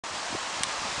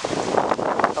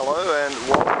Hello and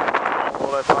welcome to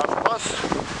Auto Parts Plus.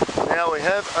 Now we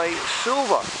have a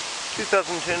silver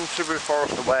 2010 Subaru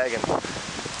Forester wagon,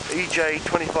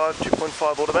 EJ25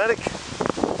 2.5 automatic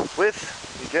with,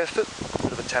 you guessed it, a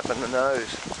bit of a tap in the nose.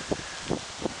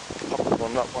 Pop the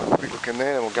one up, one quick look in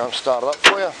there and we'll go and start it up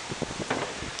for you.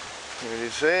 Here it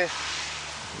is there,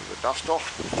 the dust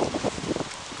off.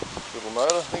 Little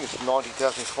motor, I think it's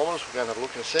 90,000 kilometres, we'll go and have a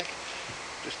look in a sec.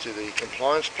 Just do the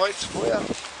compliance plates for you.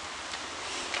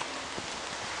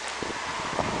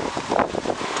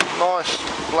 Nice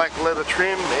black leather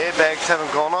trim, airbags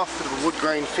haven't gone off, bit of a wood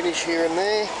grain finish here and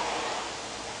there.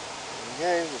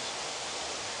 There we go,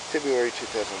 February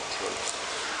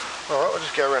 2010. Alright, we'll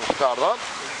just go around and start it up.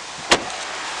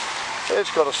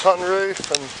 It's got a sunroof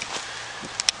and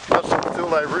got some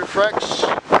fill-day roof racks.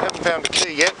 We haven't found a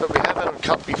key yet, but we have had them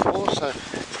cut before, so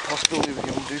there's a possibility we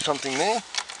can do something there.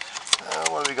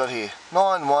 What have we got here?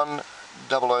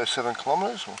 91007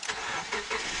 kilometres. There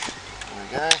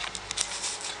we go.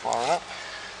 Firing up.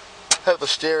 Have the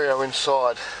stereo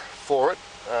inside for it,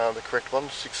 the correct one,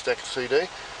 6-stack CD.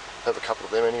 Have a couple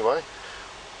of them anyway.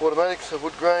 Automatic, so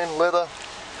wood grain, leather,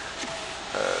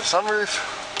 sunroof.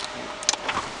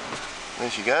 There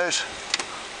she goes.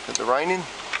 Get the rain in.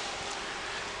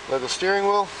 Leather steering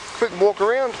wheel. Quick walk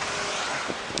around.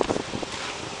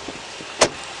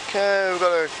 Okay, we've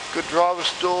got a good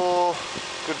driver's door,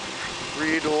 good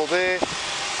rear door there.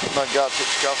 Mudguard's get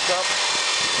scuffed up.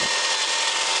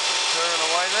 Turn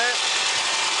away there.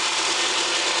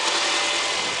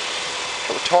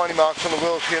 Got the tiny marks on the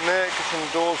wheels here and there, got some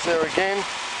doors there again.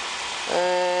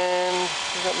 And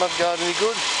is that mudguard any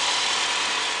good? I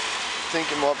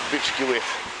think it might be a bit skew with.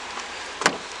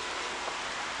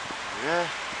 Yeah.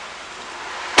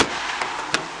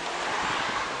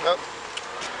 Yep.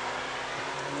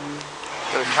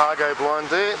 Got a cargo blind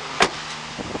there.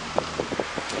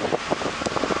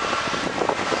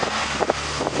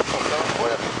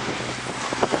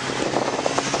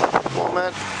 Floor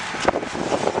mat.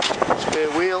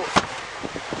 Spare wheel.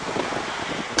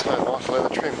 So nice leather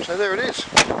trim. So there it is.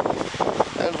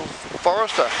 And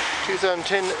Forester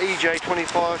 2010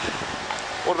 EJ25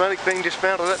 automatic being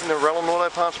dismounted at Narellan Auto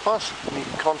Parts Plus. And you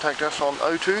can contact us on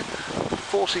 02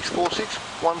 4646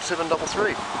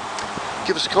 1733.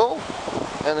 Give us a call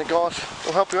and the guys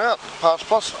will help you out. Parts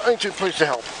Plus, only too pleased to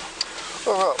help.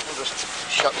 Alright, we'll just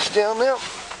shut this down now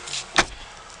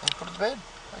and put it to bed.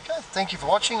 Okay, thank you for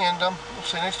watching and we'll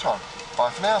see you next time. Bye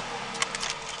for now.